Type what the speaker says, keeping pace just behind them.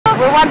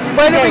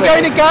When are we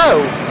going to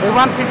go? We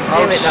wanted to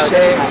do it though.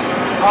 Shit.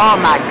 Oh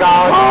my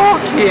God.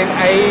 Fucking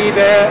hate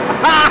it.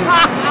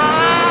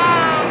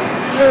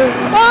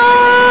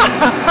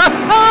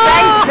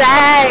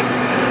 Sex.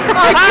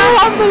 I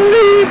can't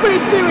believe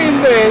we're doing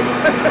this.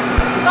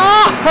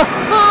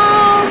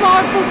 Oh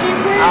my fucking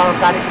wing. Oh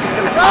God, it's just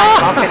gonna fly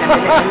off in a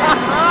minute.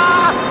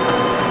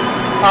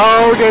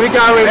 Oh, we're gonna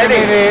go in a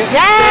minute.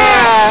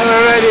 Yeah,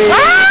 we're ready.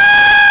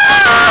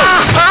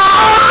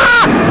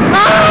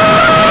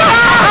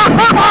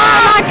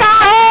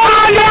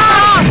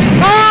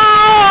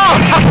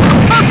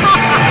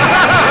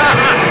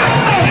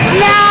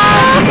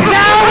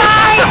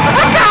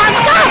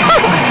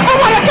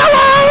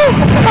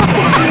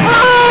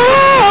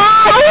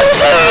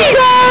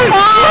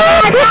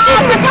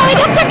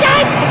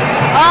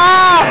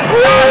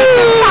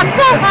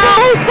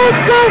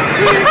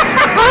 Fantastic!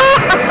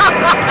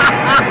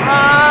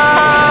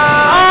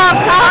 Oh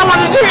God, I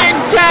want to do it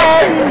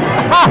again!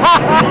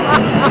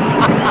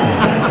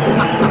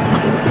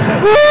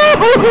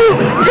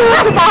 You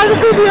have to buy the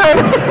video!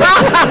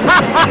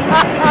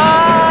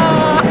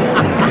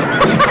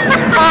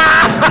 Oh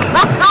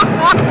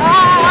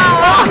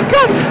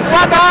God!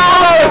 What the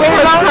hell is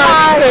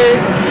fantastic!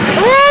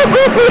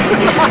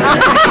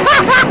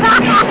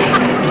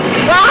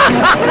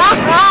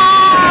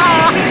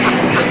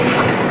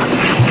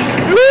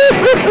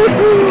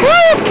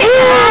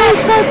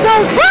 It's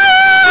fantastic!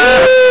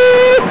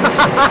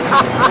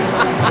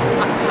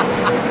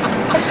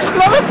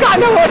 Love it, got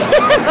no idea.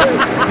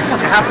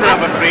 You have to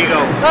have a free go.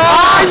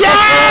 Oh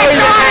yeah!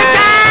 Go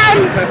again!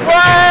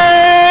 Way!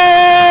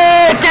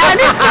 Again!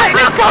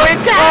 Let's go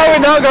again! Oh, we're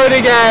not going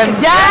again!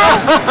 Yeah!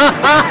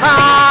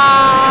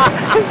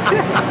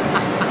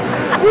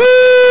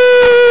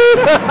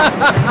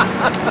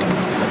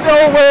 The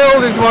whole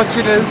world is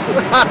watching us.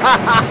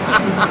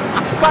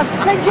 But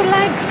spread your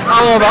legs.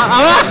 Oh,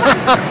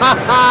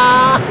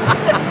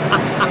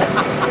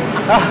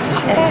 Oh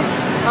shit.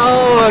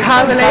 Oh, that's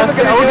Can't believe we're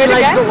fantastic. gonna do Oh, it the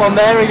legs again. up one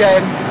there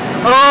again.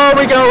 Oh,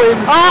 we're going.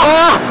 Oh,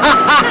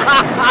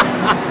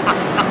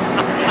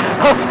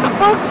 Oh, for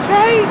fuck's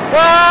sake.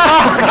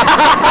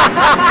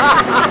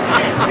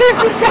 This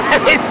is gonna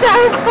be so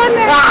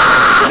funny.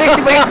 This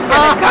week's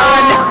gonna go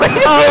and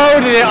I'm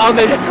holding it on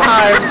this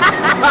time.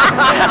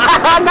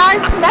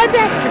 nice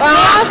medic.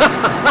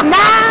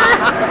 Nah.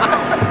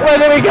 When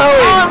are we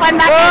going? Oh, when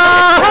that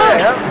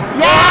goes.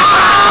 Yeah.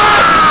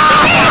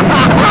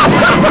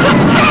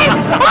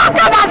 Oh,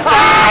 come on,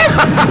 Spurs.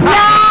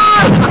 No.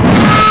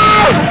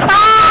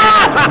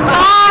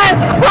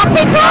 What's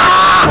it doing?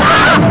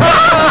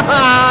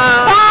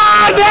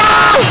 Oh, no.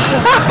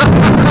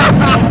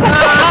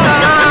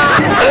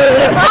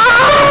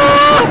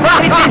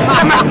 We did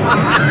some.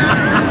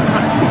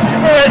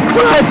 We went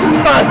twice as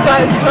fast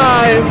that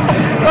time.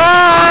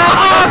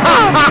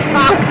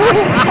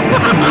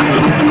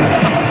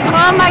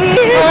 Oh, my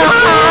ears!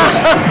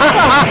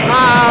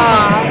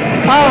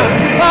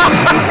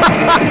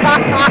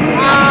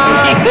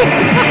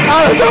 I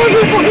was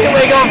only fucking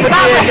wig on for me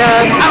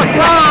again.